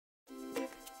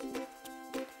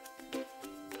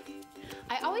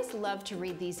always love to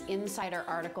read these insider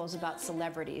articles about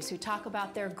celebrities who talk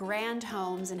about their grand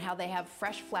homes and how they have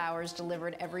fresh flowers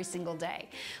delivered every single day.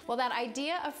 Well, that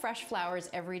idea of fresh flowers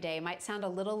every day might sound a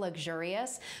little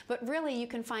luxurious, but really you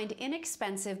can find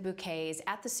inexpensive bouquets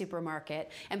at the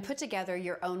supermarket and put together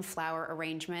your own flower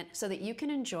arrangement so that you can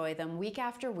enjoy them week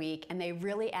after week and they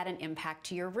really add an impact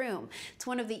to your room. It's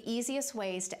one of the easiest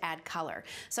ways to add color.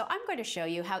 So I'm going to show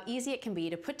you how easy it can be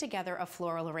to put together a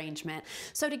floral arrangement.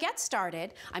 So to get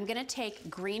started, I'm going to take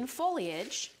green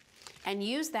foliage and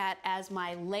use that as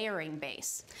my layering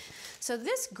base. So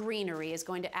this greenery is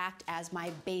going to act as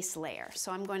my base layer.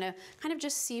 So I'm going to kind of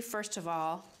just see first of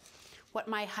all what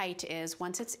my height is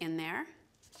once it's in there.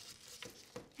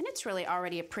 And it's really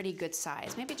already a pretty good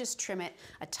size. Maybe just trim it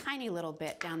a tiny little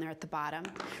bit down there at the bottom.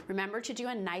 Remember to do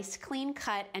a nice clean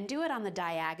cut and do it on the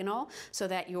diagonal so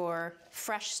that your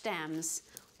fresh stems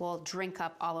will drink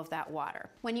up all of that water.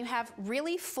 When you have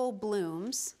really full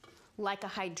blooms, like a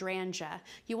hydrangea,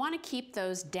 you want to keep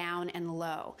those down and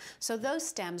low. So those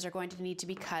stems are going to need to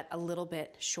be cut a little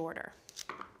bit shorter.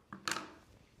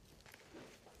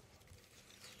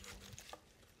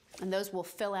 And those will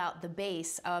fill out the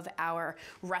base of our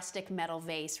rustic metal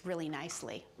vase really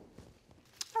nicely.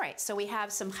 All right, so we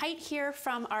have some height here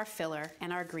from our filler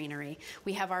and our greenery.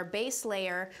 We have our base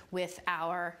layer with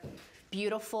our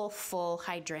beautiful full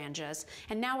hydrangeas.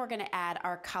 And now we're going to add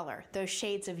our color, those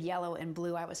shades of yellow and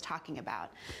blue I was talking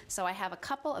about. So I have a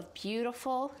couple of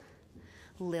beautiful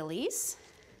lilies.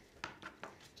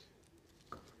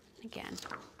 Again,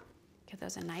 give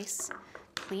those a nice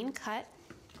clean cut.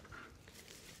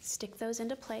 Stick those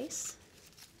into place.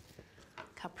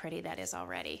 Look how pretty that is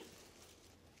already.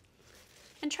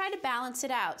 And try to balance it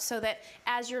out so that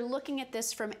as you're looking at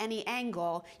this from any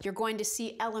angle, you're going to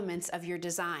see elements of your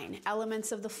design,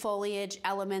 elements of the foliage,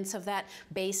 elements of that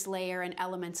base layer, and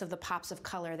elements of the pops of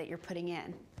color that you're putting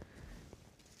in.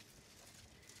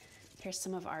 Here's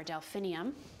some of our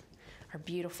delphinium, our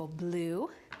beautiful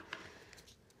blue.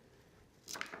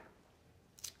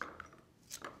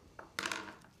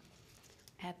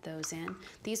 Add those in.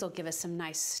 These will give us some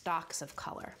nice stalks of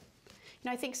color. You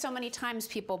know, I think so many times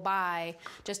people buy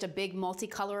just a big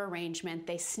multicolor arrangement,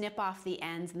 they snip off the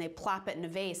ends and they plop it in a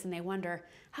vase and they wonder,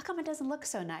 how come it doesn't look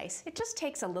so nice? It just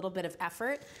takes a little bit of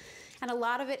effort, and a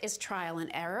lot of it is trial and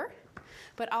error,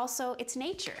 but also it's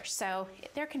nature, so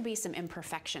there can be some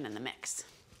imperfection in the mix.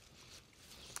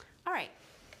 All right,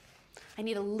 I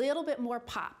need a little bit more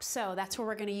pop, so that's where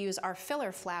we're going to use our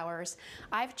filler flowers.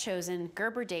 I've chosen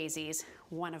Gerber daisies,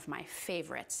 one of my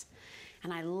favorites,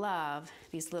 and I love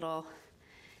these little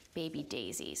baby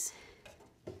daisies.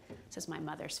 This is my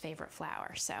mother's favorite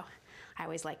flower, so I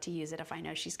always like to use it if I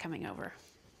know she's coming over.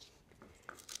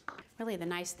 Really, the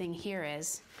nice thing here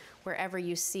is wherever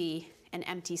you see an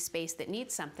empty space that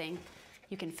needs something,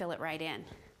 you can fill it right in.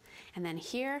 And then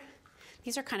here,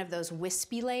 these are kind of those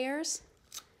wispy layers,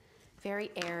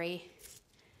 very airy,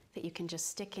 that you can just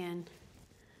stick in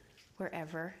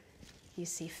wherever you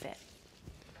see fit.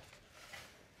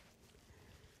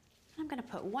 I'm going to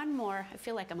put one more. I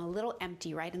feel like I'm a little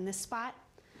empty right in this spot.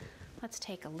 Let's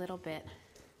take a little bit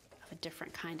of a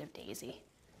different kind of daisy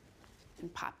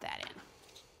and pop that in.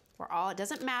 It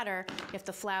doesn't matter if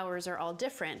the flowers are all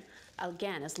different,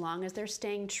 again, as long as they're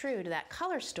staying true to that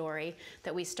color story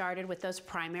that we started with those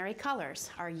primary colors.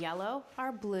 Our yellow,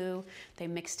 our blue, they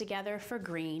mix together for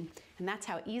green, and that's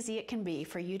how easy it can be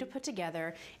for you to put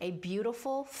together a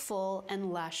beautiful, full,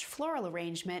 and lush floral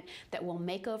arrangement that will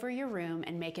make over your room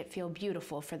and make it feel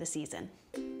beautiful for the season.